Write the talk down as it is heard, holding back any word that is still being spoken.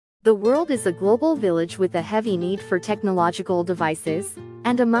The world is a global village with a heavy need for technological devices,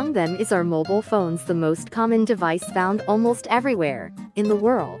 and among them is our mobile phones, the most common device found almost everywhere in the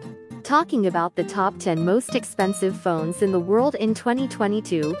world. Talking about the top 10 most expensive phones in the world in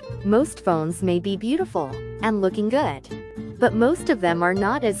 2022, most phones may be beautiful and looking good, but most of them are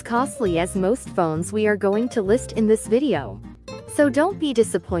not as costly as most phones we are going to list in this video. So don't be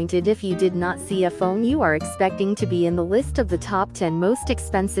disappointed if you did not see a phone you are expecting to be in the list of the top 10 most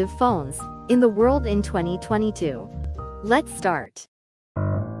expensive phones in the world in 2022. Let's start.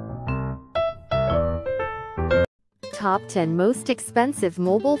 Top 10 most expensive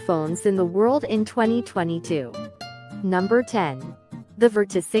mobile phones in the world in 2022. Number 10. The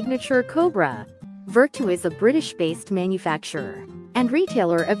Vertu Signature Cobra. Vertu is a British-based manufacturer and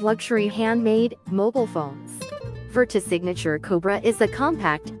retailer of luxury handmade mobile phones. Vertu Signature Cobra is a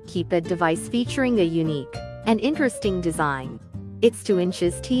compact, keypad device featuring a unique and interesting design. Its 2"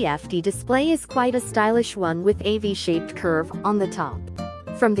 TFT display is quite a stylish one with a V-shaped curve on the top.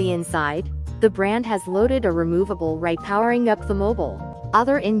 From the inside, the brand has loaded a removable right powering up the mobile.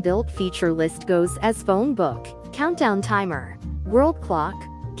 Other inbuilt feature list goes as phone book, countdown timer, world clock,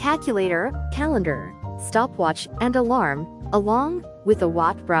 calculator, calendar, stopwatch, and alarm, along with a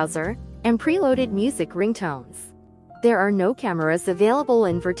watt browser and preloaded music ringtones. There are no cameras available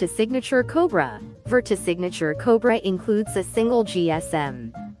in Vertu Signature Cobra. Vertu Signature Cobra includes a single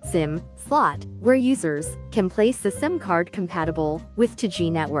GSM SIM slot, where users can place the SIM card compatible with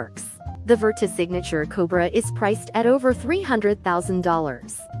 2G networks. The Vertu Signature Cobra is priced at over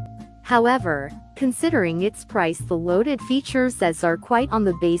 $300,000. However, considering its price, the loaded features are quite on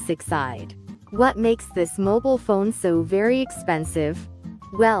the basic side. What makes this mobile phone so very expensive?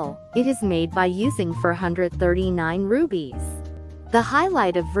 Well, it is made by using 439 rubies. The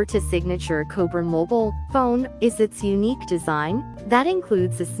highlight of Vertu Signature Cobra mobile phone is its unique design that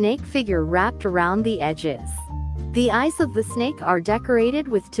includes a snake figure wrapped around the edges. The eyes of the snake are decorated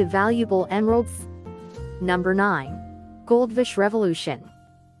with 2 valuable emeralds. Number 9. Goldvish Revolution.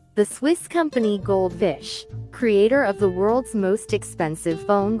 The Swiss company Goldvish, creator of the world's most expensive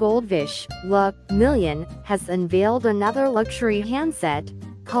phone Goldvish, Le Million, has unveiled another luxury handset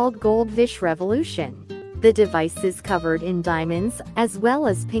called Goldvish Revolution. The device is covered in diamonds as well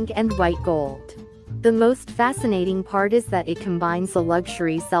as pink and white gold. The most fascinating part is that it combines a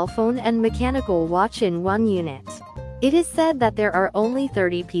luxury cell phone and mechanical watch in one unit. It is said that there are only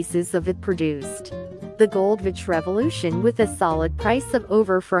 30 pieces of it produced. The Goldvish Revolution with a solid price of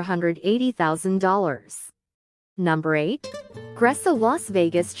over $480,000. Number 8. Gresso Las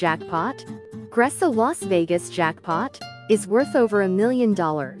Vegas Jackpot. Gresso Las Vegas Jackpot is worth over $1 million.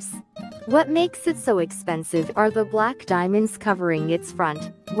 What makes it so expensive are the black diamonds covering its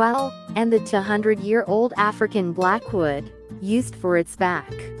front, and the 200-year-old African black wood used for its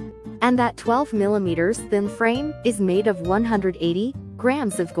back. And that 12mm thin frame is made of 180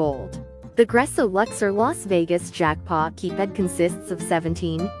 grams of gold. The Gresso Luxor Las Vegas Jackpot keypad consists of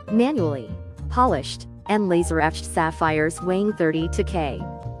 17 manually polished and laser-etched sapphires weighing 32 K.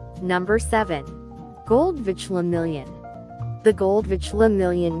 Number 7. Goldvish Le Million. The Goldvish Le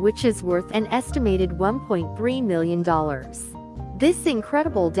Million, which is worth an estimated $1.3 million. This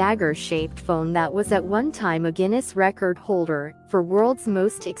incredible dagger-shaped phone that was at one time a Guinness record holder for world's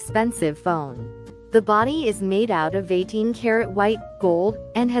most expensive phone. The body is made out of 18-karat white gold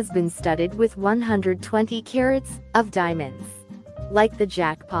and has been studded with 120 carats of diamonds. Like the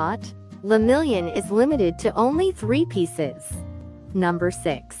Jackpot, Le Million is limited to only 3 pieces. Number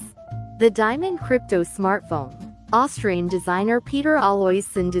 6. The Diamond Crypto Smartphone. Austrian designer Peter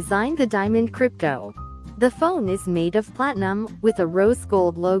Aloysen designed the Diamond Crypto. The phone is made of platinum with a rose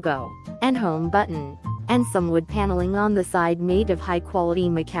gold logo and home button, and some wood paneling on the side made of high-quality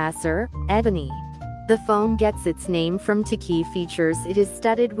macassar, ebony. The phone gets its name from 2 key features. It is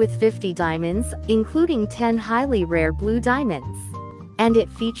studded with 50 diamonds, including 10 highly rare blue diamonds. And it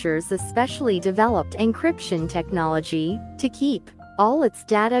features a specially developed encryption technology to keep all its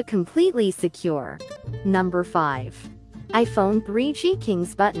data completely secure. Number 5. iPhone 3G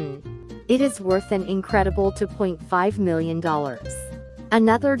King's Button. It is worth an incredible $2.5 million.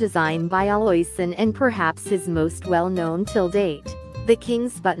 Another design by Aloysen and perhaps his most well-known till date. The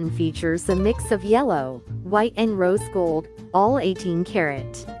King's Button features a mix of yellow, white and rose gold, all 18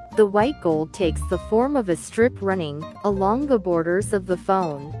 karat. The white gold takes the form of a strip running along the borders of the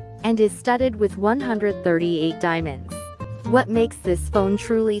phone and is studded with 138 diamonds. What makes this phone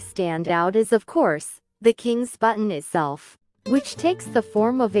truly stand out is, of course, the King's Button itself, which takes the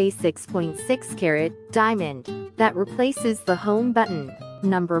form of a 6.6 carat diamond that replaces the home button.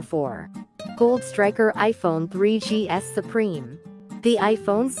 Number 4. Goldstriker iPhone 3GS Supreme. The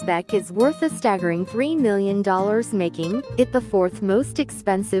iPhone spec is worth a staggering $3 million, making it the fourth most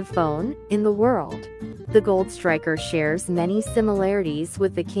expensive phone in the world. The goldstriker shares many similarities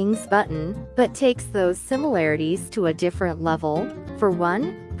with the King's button, but takes those similarities to a different level. For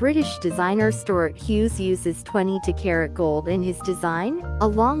one, British designer Stuart Hughes uses 22-karat gold in his design,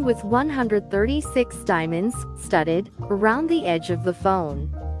 along with 136 diamonds studded around the edge of the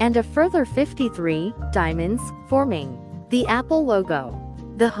phone, and a further 53 diamonds forming the Apple logo.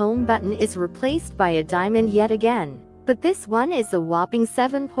 The home button is replaced by a diamond yet again, but this one is a whopping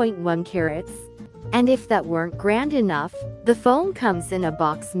 7.1 carats. And if that weren't grand enough, the phone comes in a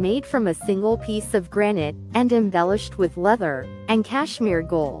box made from a single piece of granite and embellished with leather and cashmere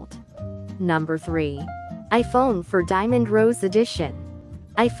gold. Number 3. iPhone for Diamond Rose Edition.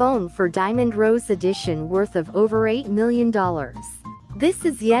 iPhone for Diamond Rose Edition worth of over $8 million. This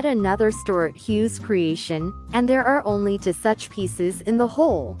is yet another Stuart Hughes creation, and there are only 2 such pieces in the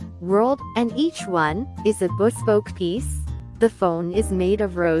whole world, and each one is a bespoke piece. The phone is made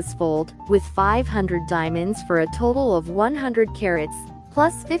of rose gold, with 500 diamonds for a total of 100 carats,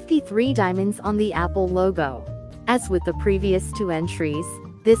 plus 53 diamonds on the Apple logo. As with the previous 2 entries,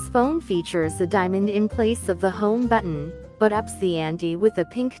 this phone features a diamond in place of the home button, but ups the ante with a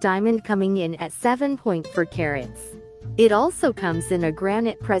pink diamond coming in at 7.4 carats. It also comes in a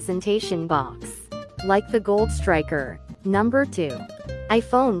granite presentation box, like the goldstriker. Number 2.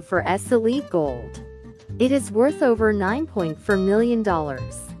 iPhone for S Elite Gold. It is worth over $9.4 million.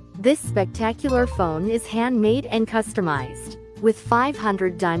 This spectacular phone is handmade and customized, with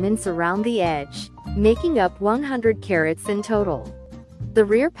 500 diamonds around the edge, making up 100 carats in total. The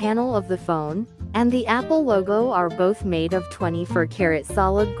rear panel of the phone and the Apple logo are both made of 24-karat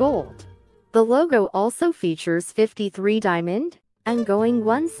solid gold. The logo also features 53 diamond, and going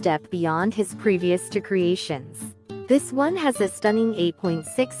one step beyond his previous 2 creations. This one has a stunning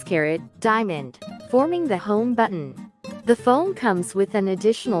 8.6-karat diamond, forming the home button. The phone comes with an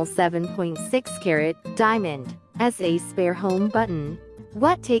additional 7.6-karat diamond as a spare home button.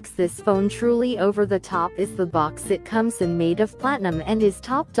 What takes this phone truly over the top is the box it comes in, made of platinum and is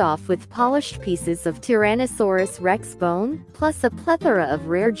topped off with polished pieces of Tyrannosaurus Rex bone, plus a plethora of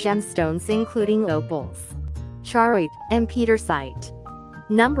rare gemstones including opals, charoite, and petersite.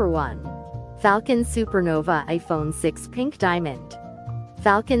 Number 1. Falcon Supernova iPhone 6 Pink Diamond.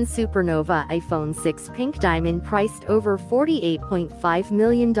 Falcon Supernova iPhone 6 Pink Diamond priced over $48.5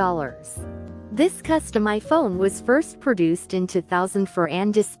 million. This custom iPhone was first produced in 2004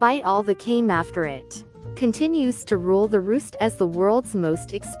 and, despite all that came after it, continues to rule the roost as the world's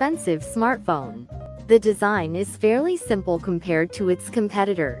most expensive smartphone. The design is fairly simple compared to its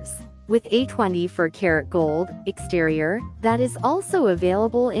competitors, with a 24-karat gold exterior that is also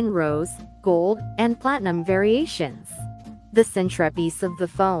available in rose, gold, and platinum variations. The centerpiece of the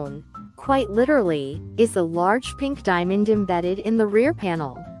phone, quite literally, is a large pink diamond embedded in the rear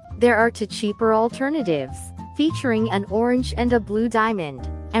panel. There are 2 cheaper alternatives, featuring an orange and a blue diamond,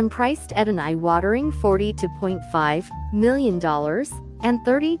 and priced at an eye-watering $42.5 million and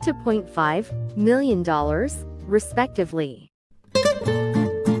 $32.5 million, respectively.